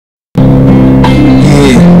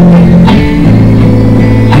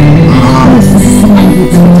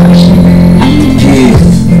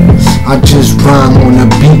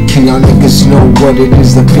it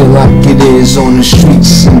is to feel like it is on the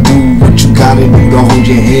streets, and do what you gotta do to hold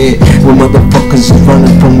your head when motherfuckers is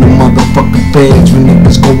running from the motherfucking feds, when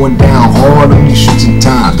niggas going down hard on these shits and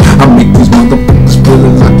times. I make these motherfuckers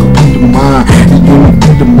feeling like a peace of mind, and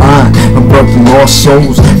unity of mind. I'm birthing lost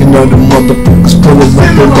souls, and other motherfuckers feeling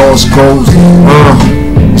like they lost goals.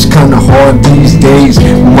 It's kinda hard these days.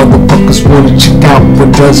 Motherfuckers wanna check out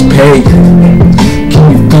what does pay. Can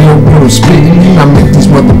you feel what I'm spitting? I make these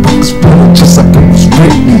motherfuckers feel just like it was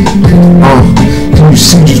written. Can you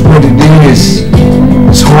see just what it is?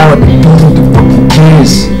 It's hard to be the fucking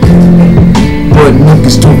kids, but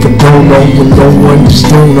niggas do for don't know when no one just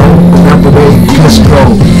don't know. Whenever they just go,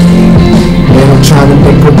 man, I'm trying to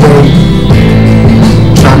make a way,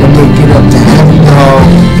 trying to make it up to heaven, dog.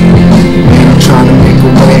 Man, I'm trying to make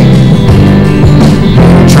a way,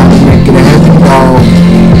 man, I'm trying to make it to heaven, dog.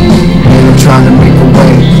 Man, I'm trying to make a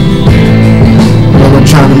way, man, I'm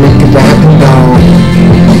trying to make it to heaven, dog.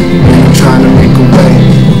 Man, I'm trying to make a way,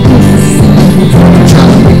 man, I'm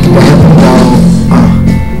trying to make it to heaven, dog.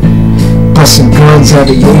 Busting guns at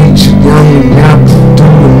the age of young, and now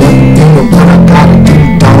doing everything of what I gotta do,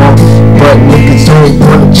 dog. But niggas don't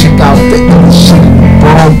wanna check out the other shit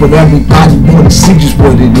wrong, but everybody wanna see just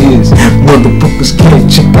what it is. Motherfuckers can't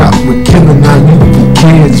check out we're killing our youthful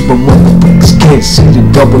kids, but motherfuckers can't see the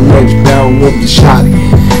double-edged barrel of the shot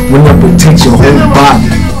whenever it takes your whole body.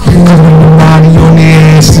 Putting the body on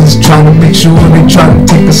their asses, trying to make sure they try to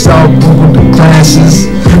take us out through the classes.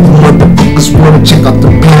 Motherfuckers wanna check out the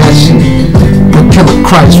passion, but Killer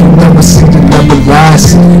Christ will never see the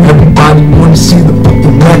everlasting. Everybody wanna see the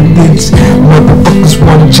fucking methods. Motherfuckers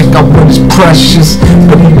wanna check out what is precious,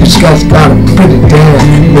 but you just guys gotta put it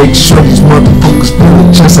down. Make sure these motherfuckers feel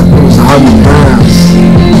it just like it was 100 pounds.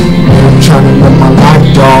 Man, I'm trying to live my life,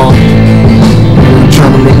 dog. Man, I'm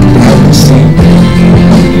trying to make it to heaven, see.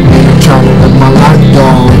 Man, I'm trying to live my life,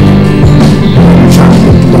 dog. Man, I'm trying to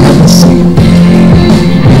make it to heaven, see.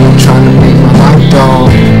 Man, I'm trying to make my life, dog.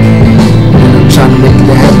 Man, I'm trying to make it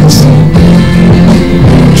to heaven, see.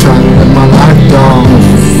 Man, I'm trying to live my life, dog.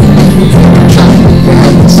 Man, I'm trying to make it to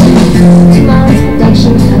heaven, see.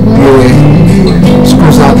 Yeah, this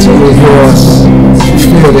goes out to you and yours.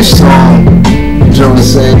 Feel this song. You know what I'm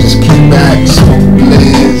saying? Just kick back, smoke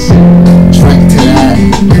blends, drink to that.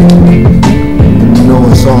 You know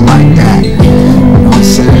it's all like that. You know what I'm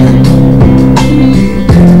saying?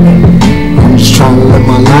 I'm just trying to live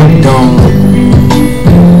my life, dog.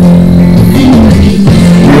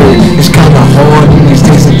 Yeah, it's kinda hard in these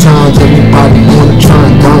days and times. Everybody wanna try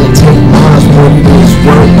and dominate minds. What it is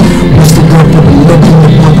work. What's the work of the living? The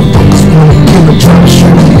motherfuckers wanna kill and try to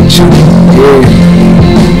shoot at your children. Yeah.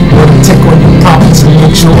 Wanna take all your profits and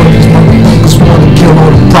make sure these motherfuckers wanna kill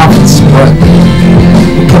all the profits, but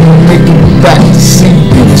we can't make it back to see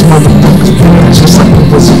these motherfuckers feeling just like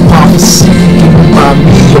it was a prophecy given by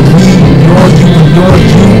me or me and your you and your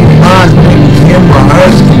you and mine, maybe him or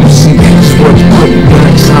hers. Can you see this what you put in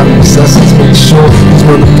blanks out of necessities? Make sure these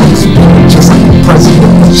motherfuckers feeling just like the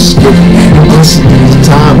president was just giving. And listen to these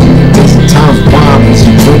times, and days and times, wine was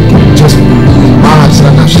drinking just for me and mine,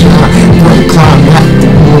 like I shine for the climate.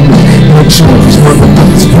 Make sure these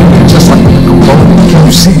motherfuckers feeling just like a component. Can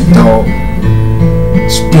you see, dog?